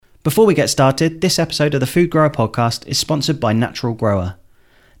Before we get started, this episode of the Food Grower podcast is sponsored by Natural Grower.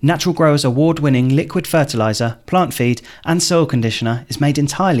 Natural Grower's award-winning liquid fertiliser, plant feed and soil conditioner is made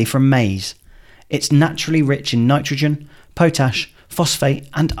entirely from maize. It's naturally rich in nitrogen, potash, phosphate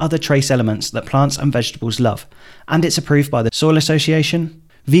and other trace elements that plants and vegetables love, and it's approved by the Soil Association,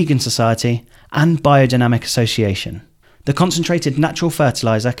 Vegan Society and Biodynamic Association. The concentrated natural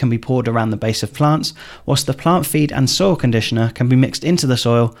fertiliser can be poured around the base of plants, whilst the plant feed and soil conditioner can be mixed into the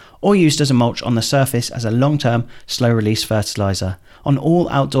soil or used as a mulch on the surface as a long-term, slow-release fertiliser on all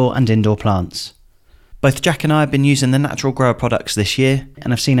outdoor and indoor plants. Both Jack and I have been using the Natural Grower products this year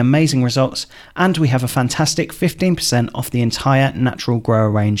and have seen amazing results, and we have a fantastic 15% off the entire Natural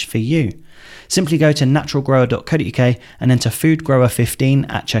Grower range for you. Simply go to naturalgrower.co.uk and enter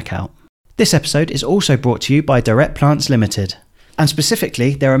FoodGrower15 at checkout. This episode is also brought to you by Direct Plants Limited, and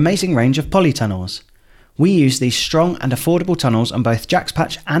specifically their amazing range of polytunnels. We use these strong and affordable tunnels on both Jack's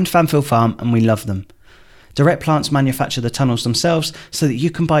Patch and Fanfield Farm, and we love them. Direct Plants manufacture the tunnels themselves so that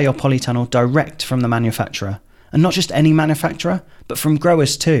you can buy your polytunnel direct from the manufacturer, and not just any manufacturer, but from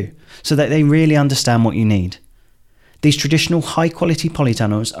growers too, so that they really understand what you need. These traditional high-quality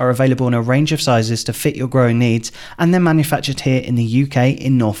polytunnels are available in a range of sizes to fit your growing needs, and they're manufactured here in the UK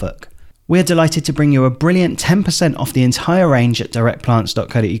in Norfolk. We're delighted to bring you a brilliant 10% off the entire range at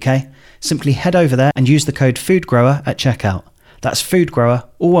directplants.co.uk. Simply head over there and use the code FOODGROWER at checkout. That's FOODGROWER,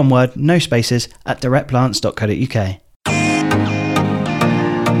 all one word, no spaces, at directplants.co.uk.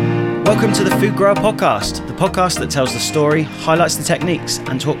 Welcome to the Food Grower podcast, the podcast that tells the story, highlights the techniques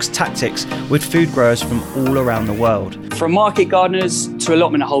and talks tactics with food growers from all around the world. From market gardeners to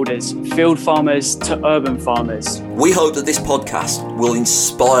allotment holders, field farmers to urban farmers. We hope that this podcast will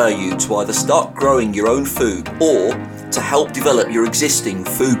inspire you to either start growing your own food or to help develop your existing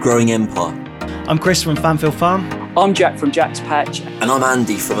food growing empire. I'm Chris from Fanfield Farm. I'm Jack from Jack's Patch. And I'm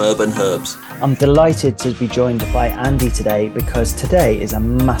Andy from Urban Herbs. I'm delighted to be joined by Andy today because today is a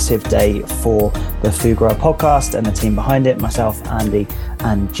massive day for the Food Grower podcast and the team behind it, myself, Andy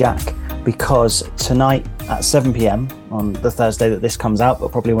and Jack, because tonight at 7 p.m. on the Thursday that this comes out,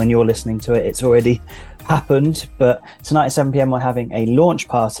 but probably when you're listening to it, it's already happened. But tonight at 7 p.m. we're having a launch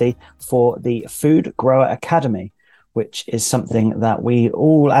party for the Food Grower Academy, which is something that we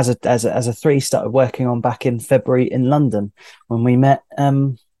all, as a three, started working on back in February in London when we met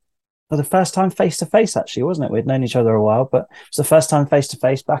for the first time face-to-face, actually, wasn't it? We'd known each other a while, but it was the first time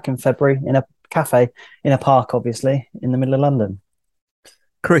face-to-face back in February in a cafe, in a park, obviously, in the middle of London.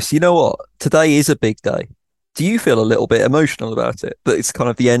 Chris, you know what? Today is a big day. Do you feel a little bit emotional about it? That it's kind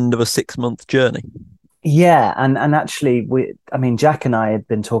of the end of a 6-month journey? Yeah, and actually, Jack and I had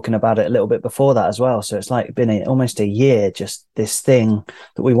been talking about it a little bit before that as well. So it's like been almost a year, just this thing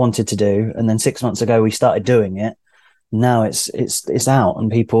that we wanted to do. And then 6 months ago, we started doing it. Now it's out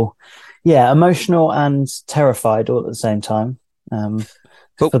and people, emotional and terrified all at the same time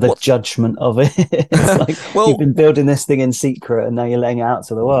for the judgment of it. It's like you've been building this thing in secret and now you're letting it out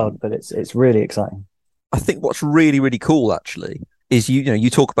to the world, but it's really exciting. I think what's really, really cool actually is you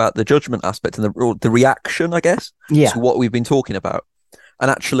talk about the judgment aspect and the reaction, I guess, to what we've been talking about.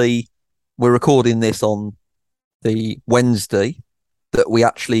 And actually we're recording this on the Wednesday that we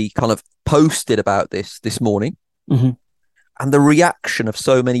actually kind of posted about this morning. Mm-hmm. And the reaction of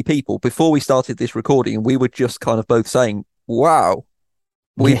so many people before we started this recording, we were just kind of both saying, wow,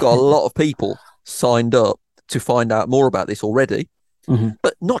 we've got a lot of people signed up to find out more about this already. Mm-hmm.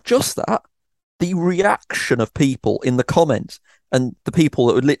 But not just that, the reaction of people in the comments and the people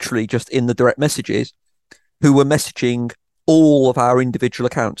that were literally just in the direct messages who were messaging all of our individual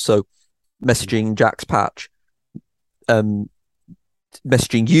accounts. So messaging Jack's Patch,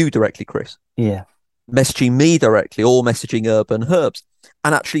 messaging you directly, Chris. Yeah. Messaging me directly or messaging Urban Herbs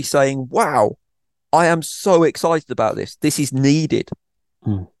and actually saying, wow, I am so excited about this. This is needed.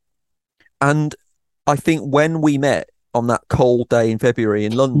 And I think when we met on that cold day in February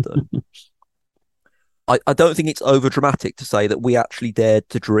in London, I don't think it's over dramatic to say that we actually dared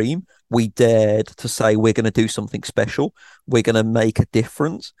to dream. We dared to say we're going to do something special. We're going to make a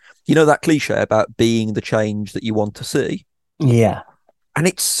difference. You know that cliche about being the change that you want to see? Yeah. And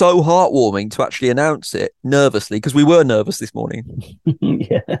it's so heartwarming to actually announce it nervously, because we were nervous this morning.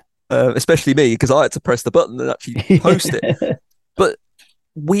 Yeah. Especially me, because I had to press the button and actually post it. But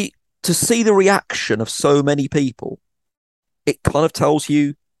to see the reaction of so many people, it kind of tells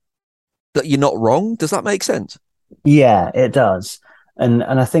you that you're not wrong. Does that make sense? Yeah, it does. And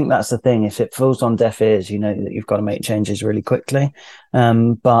I think that's the thing. If it falls on deaf ears, you know that you've got to make changes really quickly.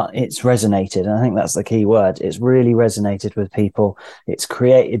 But it's resonated. And I think that's the key word. It's really resonated with people. It's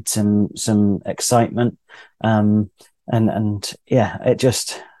created some excitement. And yeah, it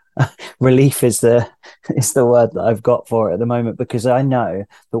just, relief is the word that I've got for it at the moment, because I know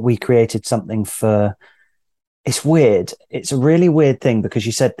that we created something for. It's weird. It's a really weird thing, because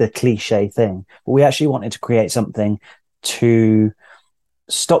you said the cliche thing, but we actually wanted to create something to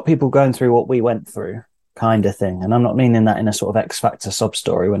stop people going through what we went through, kind of thing. And I'm not meaning that in a sort of X Factor sob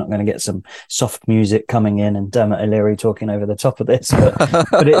story. We're not going to get some soft music coming in and Dermot O'Leary talking over the top of this,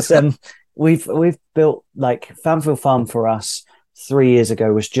 but it's we've built, like, Fanfield Farm for us 3 years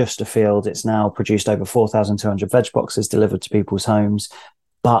ago was just a field. It's now produced over 4,200 veg boxes delivered to people's homes.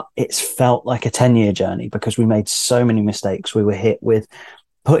 But it's felt like a 10-year journey, because we made so many mistakes. We were hit with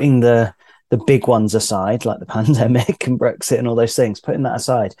putting the big ones aside, like the pandemic and Brexit and all those things, putting that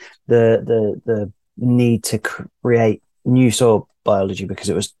aside, the need to create new soil biology because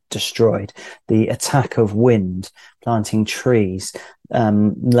it was destroyed, the attack of wind, planting trees,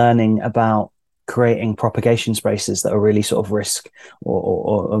 learning about creating propagation spaces that are really sort of risk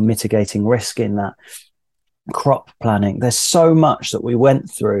or mitigating risk in that, crop planning. There's so much that we went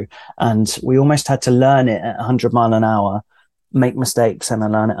through, and we almost had to learn it at 100 mile an hour, make mistakes, and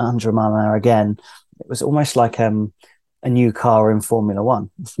then learn it at 100 mile an hour again. It was almost like a new car in Formula One.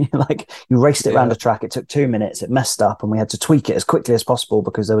 Like, you raced it around a track, it took 2 minutes, it messed up, and we had to tweak it as quickly as possible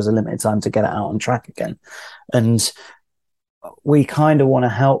because there was a limited time to get it out on track again. And we kind of want to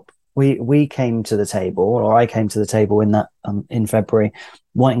help. We came to the table, or I came to the table in that in February,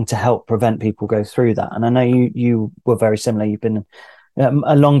 wanting to help prevent people go through that. And I know you were very similar. You've been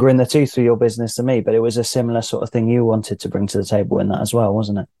longer in the tooth through your business than me, but it was a similar sort of thing you wanted to bring to the table in that as well,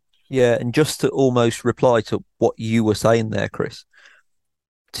 wasn't it? Yeah, and just to almost reply to what you were saying there, Chris,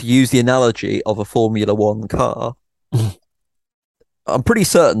 to use the analogy of a Formula One car, I'm pretty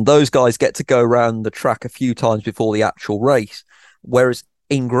certain those guys get to go around the track a few times before the actual race, whereas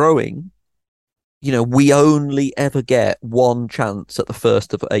in growing, we only ever get one chance at the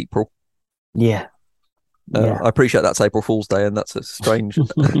 1st of April. Yeah. I appreciate that's April Fool's Day, and that's a strange,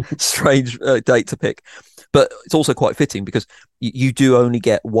 strange date to pick. But it's also quite fitting, because you do only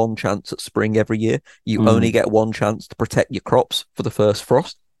get one chance at spring every year. You only get one chance to protect your crops for the first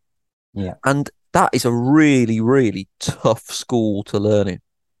frost. Yeah. And that is a really, really tough school to learn in.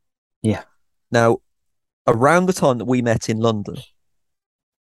 Yeah. Now, around the time that we met in London,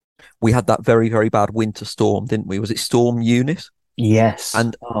 we had that very, very bad winter storm, didn't we? Was it Storm Eunice? Yes.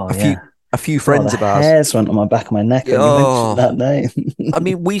 And a few friends of ours. Hairs went on my back of my neck when you mentioned that name. I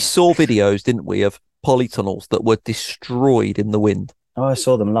mean, we saw videos, didn't we, of polytunnels that were destroyed in the wind. Oh, I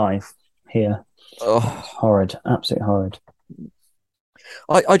saw them live here. Oh, horrid, absolutely horrid.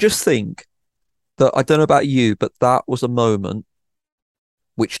 I just think that, I don't know about you, but that was a moment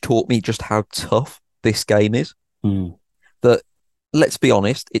which taught me just how tough this game is. That, let's be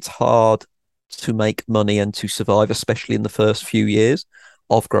honest, it's hard to make money and to survive, especially in the first few years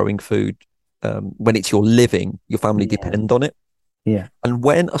of growing food, when it's your living, your family depend on it. Yeah. And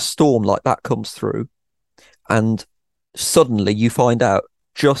when a storm like that comes through, and suddenly you find out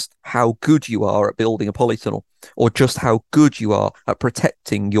just how good you are at building a polytunnel, or just how good you are at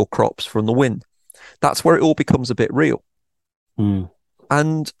protecting your crops from the wind, that's where it all becomes a bit real.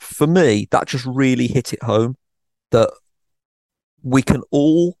 And for me, that just really hit it home, that we can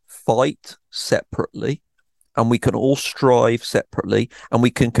all fight separately, and we can all strive separately, and we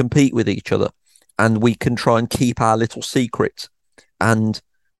can compete with each other, and we can try and keep our little secrets. And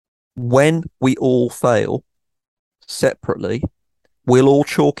when we all fail separately, we'll all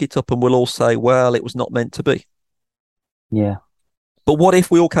chalk it up and we'll all say, well, it was not meant to be. Yeah. But what if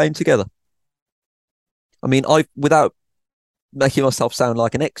we all came together? I mean, without making myself sound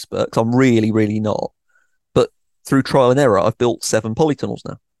like an expert, because I'm really, really not, but through trial and error, I've built 7 polytunnels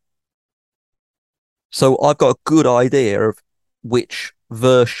now. So I've got a good idea of which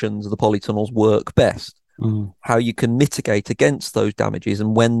versions of the polytunnels work best, how you can mitigate against those damages,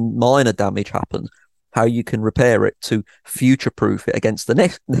 and when minor damage happens, how you can repair it to future-proof it against the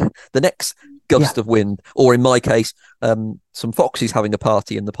next gust of wind, or in my case, some foxes having a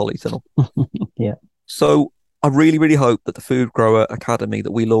party in the polytunnel. Yeah. So I really, really hope that the Food Grower Academy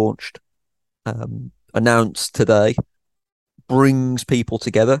that we launched, announced today, brings people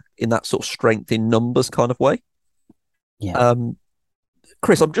together in that sort of strength in numbers kind of way. Yeah.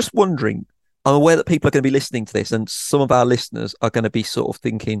 Chris, I'm just wondering, I'm aware that people are going to be listening to this, and some of our listeners are going to be sort of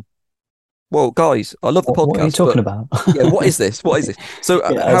thinking, well, guys, I love the podcast. What are you talking about? Yeah, what is this? What is this? So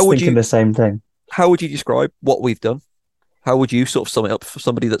how would you the same thing? How would you describe what we've done? How would you sort of sum it up for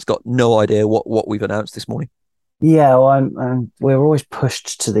somebody that's got no idea what we've announced this morning? Yeah, well, we're always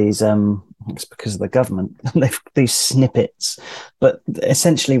pushed to these. It's because of the government. These snippets, but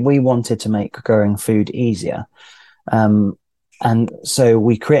essentially, we wanted to make growing food easier. And so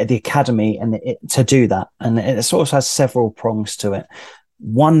we created the academy to do that. And it sort of has several prongs to it.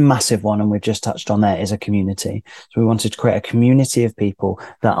 One massive one, and we've just touched on there, is a community. So we wanted to create a community of people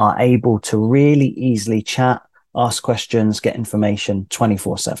that are able to really easily chat, ask questions, get information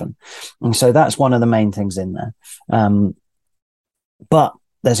 24/7. And so that's one of the main things in there. But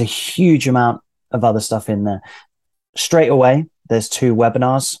there's a huge amount of other stuff in there. Straight away, there's 2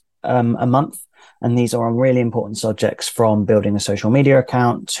 webinars a month. And these are on really important subjects, from building a social media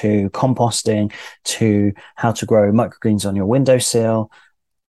account to composting to how to grow microgreens on your windowsill.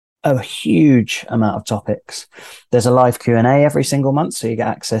 A huge amount of topics. There's a live Q&A every single month, so you get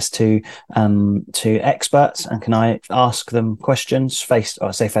access to experts, and can I ask them questions face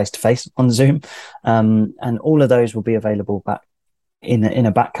to face on Zoom, and all of those will be available back in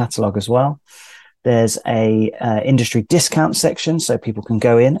a back catalogue as well. There's a industry discount section, so people can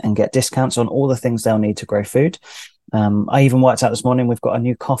go in and get discounts on all the things they'll need to grow food. I even worked out this morning, we've got a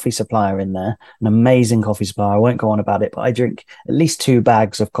new coffee supplier in there, an amazing coffee supplier. I won't go on about it, but I drink at least 2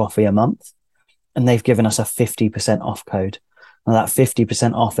 bags of coffee a month, and they've given us a 50% off code. Now that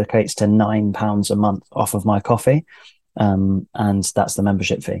 50% off equates to £9 a month off of my coffee. And that's the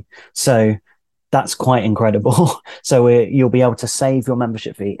membership fee. So that's quite incredible. So you'll be able to save your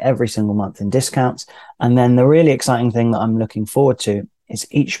membership fee every single month in discounts. And then the really exciting thing that I'm looking forward to is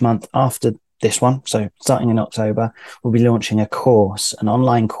each month after this one, so starting in October, we'll be launching a course, an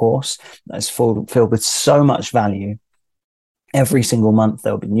online course that's filled with so much value. Every single month,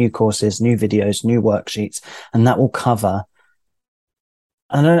 there'll be new courses, new videos, new worksheets, and that will cover,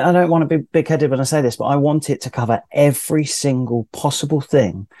 and I don't want to be big-headed when I say this, but I want it to cover every single possible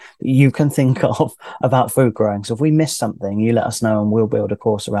thing that you can think of about food growing. So if we miss something, you let us know and we'll build a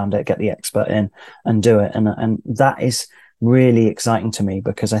course around it, get the expert in and do it. And that is really exciting to me,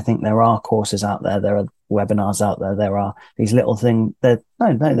 because I think there are courses out there, there are webinars out there, there are these little things, there's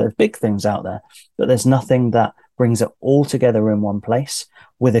big things out there, but there's nothing that brings it all together in one place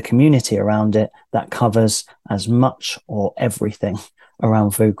with a community around it that covers as much or everything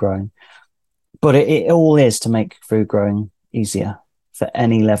around food growing. But it all is to make food growing easier for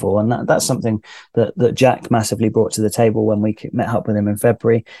any level. And that's something that Jack massively brought to the table when we met up with him in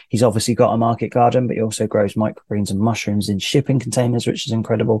February. He's obviously got a market garden, but he also grows microgreens and mushrooms in shipping containers, which is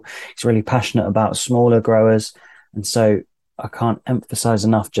incredible. He's really passionate about smaller growers. And so I can't emphasize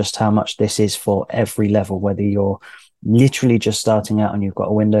enough just how much this is for every level, whether you're literally just starting out and you've got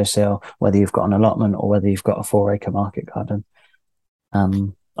a windowsill, whether you've got an allotment, or whether you've got a 4-acre market garden.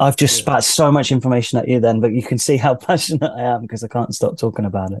 I've just spat so much information at you then, but you can see how passionate I am because I can't stop talking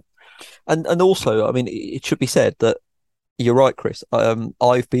about it. And also, I mean, it should be said that you're right, Chris.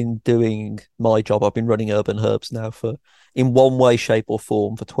 I've been doing my job. I've been running Urban Herbs now in one way, shape, or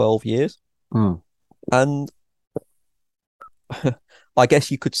form for 12 years. And I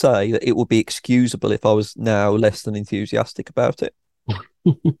guess you could say that it would be excusable if I was now less than enthusiastic about it.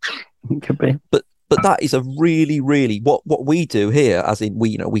 It could be. But that is a really, really what we do here, as in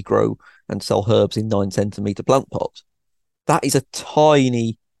we grow and sell herbs in 9-centimeter plant pots. That is a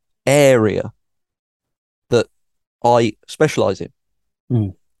tiny area that I specialize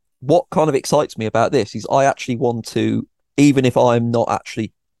in. What kind of excites me about this is I actually want to, even if I'm not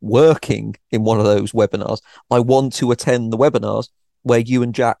actually working in one of those webinars, I want to attend the webinars where you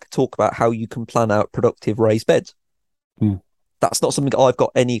and Jack talk about how you can plan out productive raised beds. That's not something I've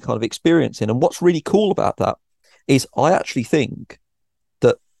got any kind of experience in. And what's really cool about that is I actually think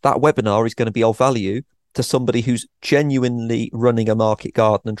that webinar is going to be of value to somebody who's genuinely running a market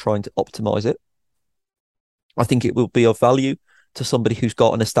garden and trying to optimize it. I think it will be of value to somebody who's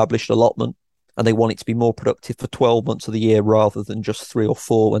got an established allotment and they want it to be more productive for 12 months of the year rather than just 3 or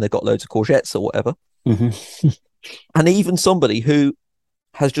 4 when they've got loads of courgettes or whatever. And even somebody who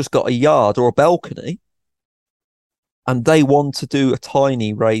has just got a yard or a balcony and they want to do a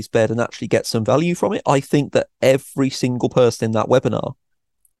tiny raised bed and actually get some value from it. I think that every single person in that webinar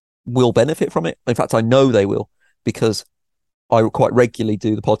will benefit from it. In fact, I know they will, because I quite regularly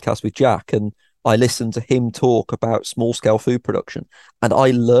do the podcast with Jack and I listen to him talk about small scale food production and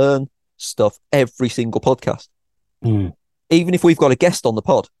I learn stuff every single podcast. Even if we've got a guest on the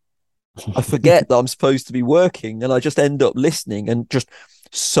pod, I forget that I'm supposed to be working and I just end up listening and just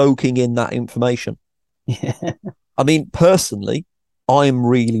soaking in that information. I mean, personally, I'm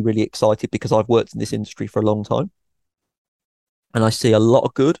really, really excited because I've worked in this industry for a long time and I see a lot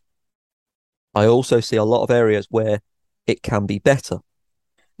of good. I also see a lot of areas where it can be better.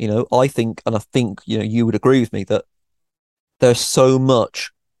 I think you would agree with me that there's so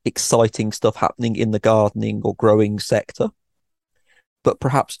much exciting stuff happening in the gardening or growing sector. But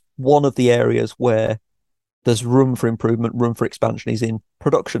perhaps one of the areas where There's room for improvement, room for expansion is in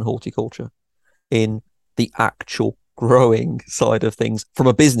production horticulture, in the actual growing side of things from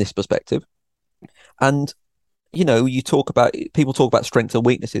a business perspective. And, you know, people talk about strengths and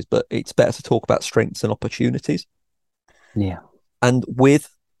weaknesses, but it's better to talk about strengths and opportunities. Yeah. And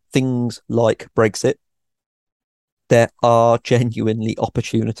with things like Brexit, there are genuinely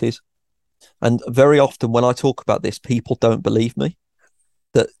opportunities. And very often when I talk about this, people don't believe me,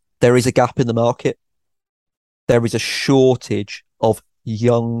 that there is a gap in the market. There is a shortage of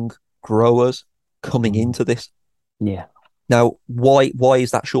young growers coming into this. Yeah. Now, why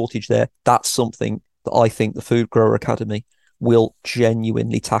is that shortage there? That's something that I think the Food Grower Academy will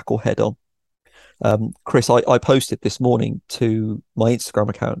genuinely tackle head on. Chris, I posted this morning to my Instagram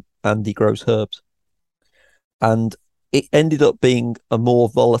account, Andy Grows Herbs, and it ended up being a more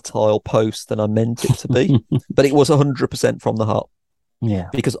volatile post than I meant it to be, but it was 100% from the heart. Yeah.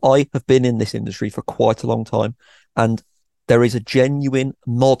 Because I have been in this industry for quite a long time, and there is a genuine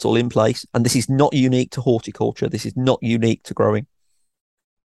model in place, and this is not unique to horticulture, this is not unique to growing,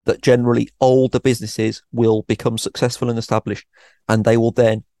 that generally older businesses will become successful and established, and they will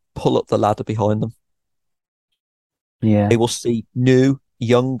then pull up the ladder behind them. Yeah. They will see new,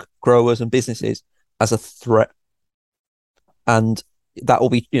 young growers and businesses as a threat. And that will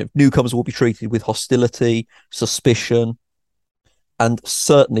be, newcomers will be treated with hostility, suspicion, and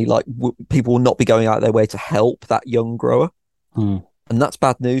certainly people will not be going out of their way to help that young grower. And that's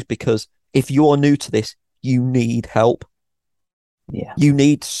bad news, because if you're new to this, you need help. Yeah. You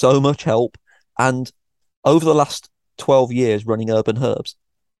need so much help. And over the last 12 years running Urban Herbs,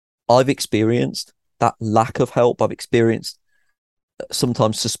 I've experienced that lack of help. I've experienced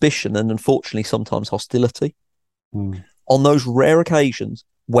sometimes suspicion and unfortunately sometimes hostility. On those rare occasions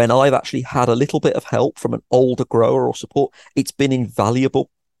when I've actually had a little bit of help from an older grower or support, it's been invaluable.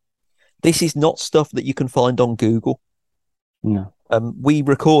 This is not stuff that you can find on Google. No. We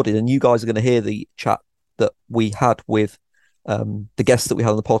recorded, and you guys are going to hear the chat that we had with the guest that we had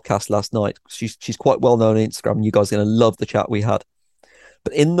on the podcast last night. She's quite well known on Instagram, and you guys are going to love the chat we had.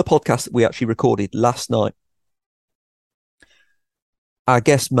 But in the podcast that we actually recorded last night, our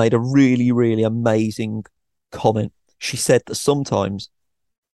guest made a really, really amazing comment. She said that sometimes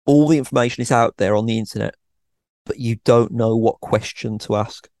all the information is out there on the internet, but you don't know what question to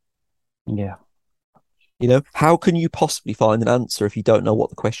ask. Yeah. How can you possibly find an answer if you don't know what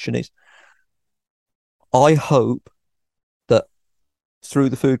the question is? I hope that through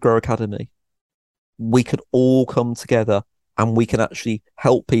the Food Grower Academy, we can all come together and we can actually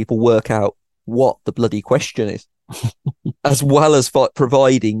help people work out what the bloody question is, as well as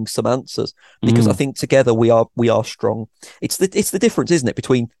providing some answers. Because I think together we are strong. It's the difference, isn't it,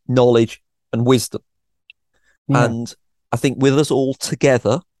 between knowledge and wisdom? Yeah. And I think with us all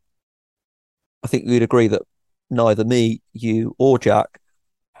together, I think we'd agree that neither me, you, or Jack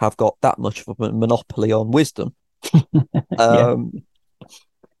have got that much of a monopoly on wisdom.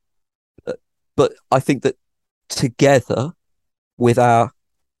 But I think that together, with our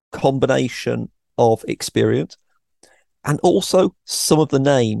combination of experience and also some of the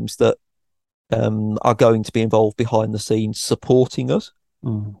names that are going to be involved behind the scenes supporting us,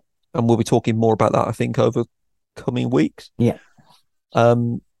 and we'll be talking more about that, I think, over coming weeks. Yeah.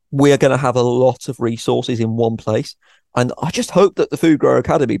 We are going to have a lot of resources in one place. And I just hope that the Food Grower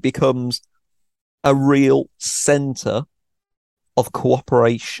Academy becomes a real centre of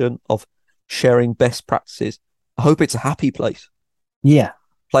cooperation, of sharing best practices. I hope it's a happy place. Yeah.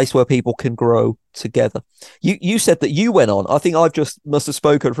 Place where people can grow together. You said that you went on. I think I just must have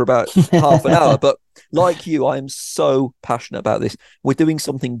spoken for about half an hour. But like you, I am so passionate about this. We're doing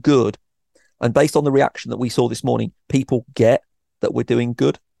something good. And based on the reaction that we saw this morning, people get that we're doing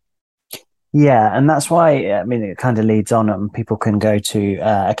good. Yeah, and that's why, it kind of leads on, and people can go to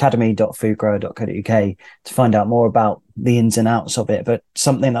academy.foodgrower.co.uk to find out more about the ins and outs of it. But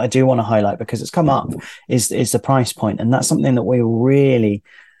something that I do want to highlight, because it's come up, is the price point. And that's something that we really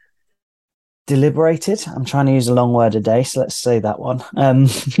deliberated. I'm trying to use a long word a day, so let's say that one.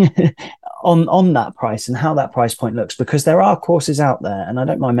 On that price and how that price point looks, because there are courses out there, and I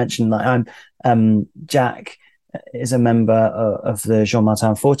don't mind mentioning that Jack is a member of the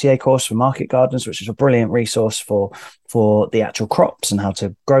Jean-Martin Fortier course for market gardeners, which is a brilliant resource for the actual crops and how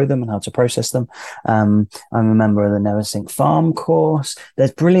to grow them and how to process them. I'm a member of the Never Sink Farm course.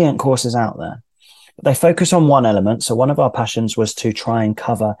 There's brilliant courses out there. But they focus on one element. So one of our passions was to try and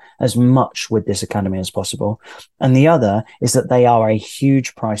cover as much with this academy as possible. And the other is that they are a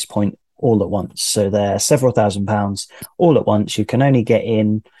huge price point all at once. So they're several £1,000s all at once. You can only get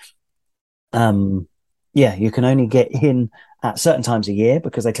in you can only get in at certain times a year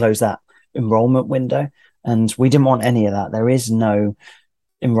because they close that enrollment window. And we didn't want any of that. There is no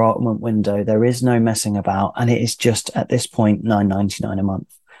enrollment window. There is no messing about. And it is just at this point, $9.99 a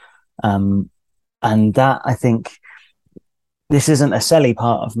month. And that, I think, this isn't a selly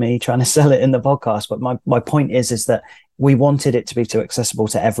part of me trying to sell it in the podcast, but my point is that we wanted it to be too accessible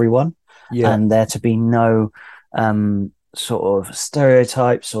to everyone, and there to be no sort of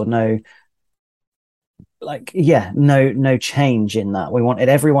stereotypes or no change in that. We wanted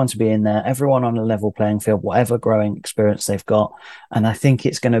everyone to be in there, everyone on a level playing field, whatever growing experience they've got. And I think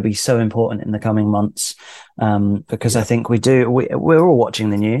it's going to be so important in the coming months, because I think we're all watching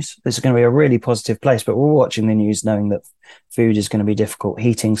the news. This is going to be a really positive place, but we're all watching the news knowing that food is going to be difficult,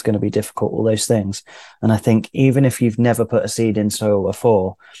 heating's going to be difficult, all those things. And I think even if you've never put a seed in soil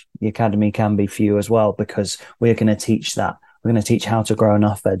before, the academy can be for you as well, because we're going to teach that. We're going to teach how to grow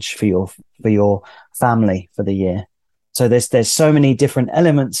enough veg for your family for the year. So there's so many different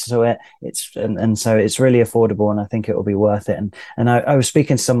elements to it. So it's really affordable, and I think it will be worth it. And I was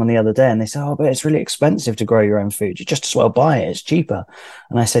speaking to someone the other day, and they said, "Oh, but it's really expensive to grow your own food. You just as well buy it. It's cheaper."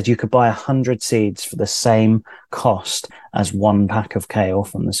 And I said, "You could buy 100 seeds for the same cost as one pack of kale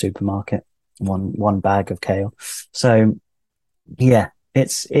from the supermarket, one bag of kale." So, yeah.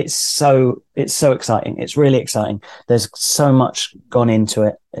 It's so exciting. It's really exciting. There's so much gone into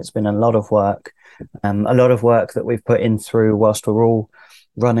it. It's been a lot of work that we've put in through whilst we're all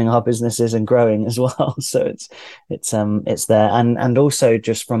running our businesses and growing as well. So it's there, and also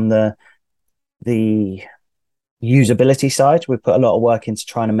just from the usability side, we've put a lot of work into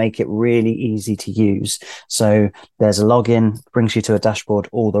trying to make it really easy to use. So there's a login, brings you to a dashboard,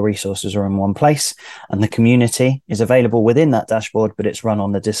 all the resources are in one place, and the community is available within that dashboard, but it's run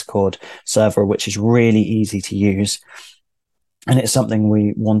on the Discord server, which is really easy to use. And it's something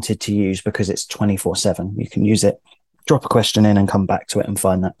we wanted to use because it's 24/7. You can use it, drop a question in and come back to it and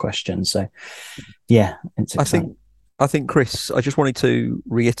find that question. So yeah, it's exciting. I think, Chris, I just wanted to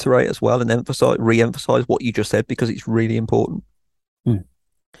reiterate as well and re-emphasize what you just said, because it's really important.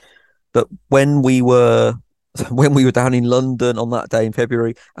 That when we were down in London on that day in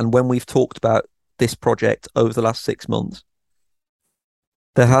February, and when we've talked about this project over the last 6 months,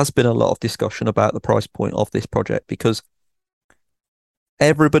 there has been a lot of discussion about the price point of this project, because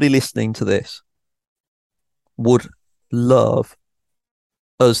everybody listening to this would love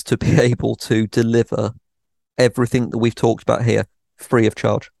us to be able to deliver everything that we've talked about here free of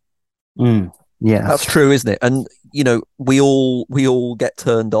charge. Yeah, that's true, isn't it? And we all get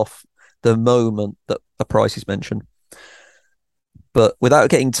turned off the moment that a price is mentioned. But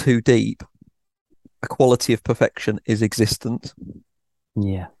without getting too deep, a quality of perfection is existent.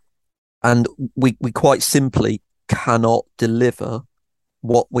 Yeah, and we quite simply cannot deliver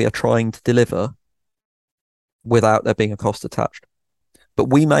what we are trying to deliver without there being a cost attached. But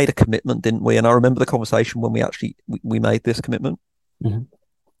we made a commitment, didn't we? And I remember the conversation when we made this commitment,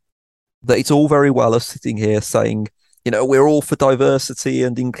 that it's all very well us sitting here saying, we're all for diversity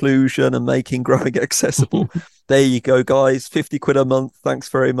and inclusion and making growing accessible. There you go, guys, 50 quid a month. Thanks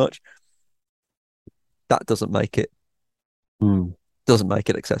very much. That doesn't make it. Doesn't make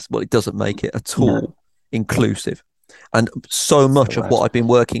it accessible. It doesn't make it at all inclusive. And so much of what I've been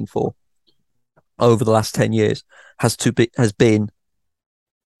working for over the last 10 years has been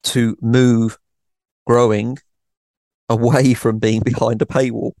to move growing away from being behind a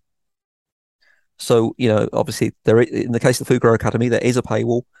paywall. So, obviously, in the case of the Food Grower Academy, there is a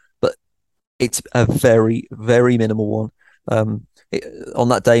paywall, but it's a very, very minimal one. On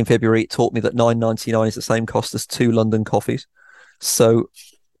that day in February, it taught me that $9.99 is the same cost as 2 London coffees. So,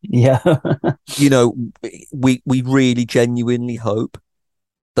 yeah, we really genuinely hope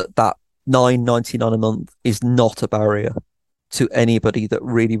that $9.99 a month is not a barrier to anybody that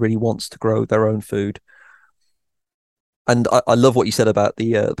really, really wants to grow their own food. And I love what you said about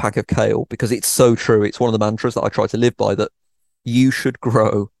the pack of kale, because it's so true. It's one of the mantras that I try to live by, that you should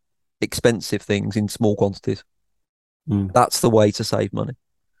grow expensive things in small quantities. That's the way to save money.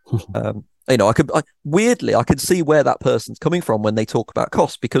 I could see where that person's coming from when they talk about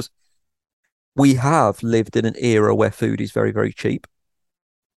costs, because we have lived in an era where food is very, very cheap.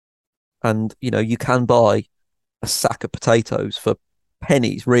 And, you can buy a sack of potatoes for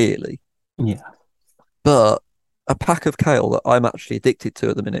pennies, really. Yeah. But a pack of kale that I'm actually addicted to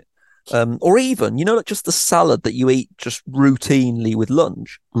at the minute, or even, just the salad that you eat just routinely with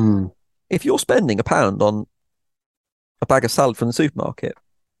lunch. If you're spending £1 on a bag of salad from the supermarket,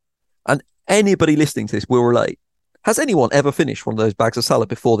 and anybody listening to this will relate, has anyone ever finished one of those bags of salad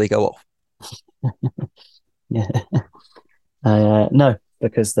before they go off? Yeah. No,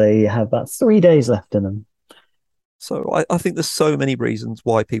 because they have about 3 days left in them. So I think there's so many reasons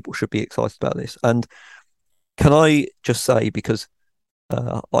why people should be excited about this. And Can I just say, because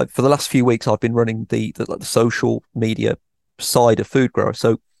for the last few weeks I've been running the social media side of Food Grower.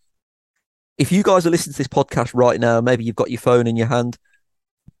 So if you guys are listening to this podcast right now, maybe you've got your phone in your hand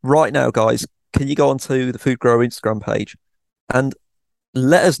right now, guys, can you go onto the Food Grower Instagram page and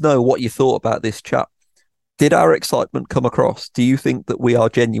let us know what you thought about this chat? Did our excitement come across? Do you think that we are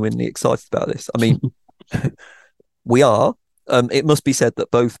genuinely excited about this? I mean, we are. It must be said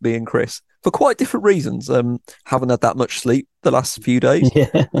that both me and Chris, for quite different reasons, haven't had that much sleep the last few days.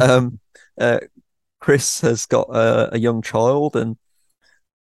 Yeah. Chris has got a young child, and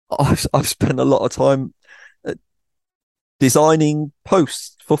I've spent a lot of time designing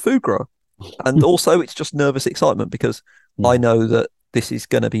posts for Food Grower. And also it's just nervous excitement because I know that this is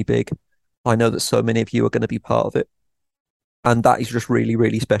going to be big. I know that so many of you are going to be part of it. And that is just really,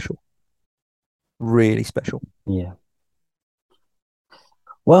 really special. Really special. Yeah.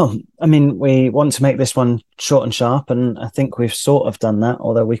 Well, I mean, we want to make this one short and sharp, and I think we've sort of done that.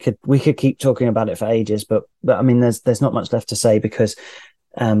 Although we could keep talking about it for ages, but I mean, there's not much left to say because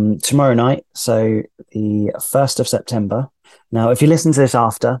tomorrow night, so the 1st of September. Now, if you listen to this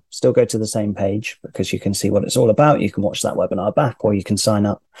after, still go to the same page because you can see what it's all about. You can watch that webinar back, or you can sign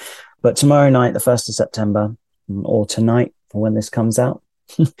up. But tomorrow night, the 1st of September, or tonight, for when this comes out,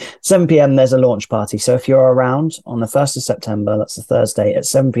 7 p.m, there's a launch party. So if you're around on the 1st of September, that's a Thursday at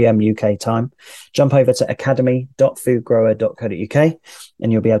 7 p.m. UK time, jump over to academy.foodgrower.co.uk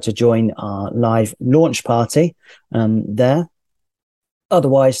and you'll be able to join our live launch party there.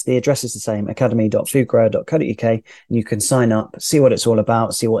 Otherwise, the address is the same, academy.foodgrower.co.uk, and you can sign up, see what it's all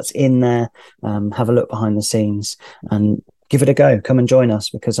about, see what's in there, have a look behind the scenes and give it a go. Come and join us,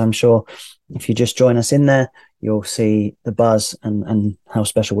 because I'm sure if you just join us in there, you'll see the buzz and how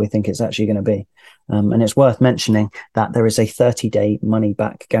special we think it's actually going to be. And it's worth mentioning that there is a 30-day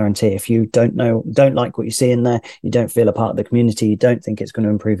money-back guarantee. If you don't like what you see in there, you don't feel a part of the community, you don't think it's going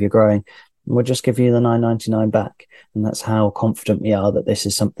to improve your growing, we'll just give you the $9.99 back. And that's how confident we are that this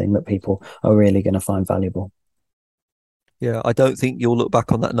is something that people are really going to find valuable. Yeah, I don't think you'll look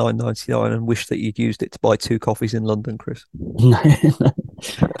back on that $9.99 and wish that you'd used it to buy 2 coffees in London, Chris. No,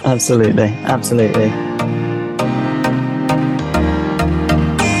 absolutely. Absolutely.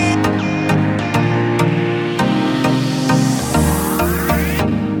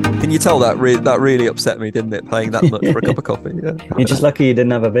 Can you tell that really upset me, didn't it, paying that much for a cup of coffee? Yeah. You're just lucky you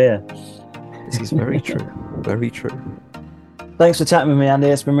didn't have a beer. This is very true. Very true. Thanks for chatting with me, Andy.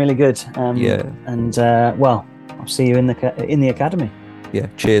 It's been really good. Yeah. And well, I'll see you in the academy. Yeah.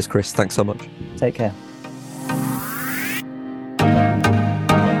 Cheers, Chris. Thanks so much. Take care.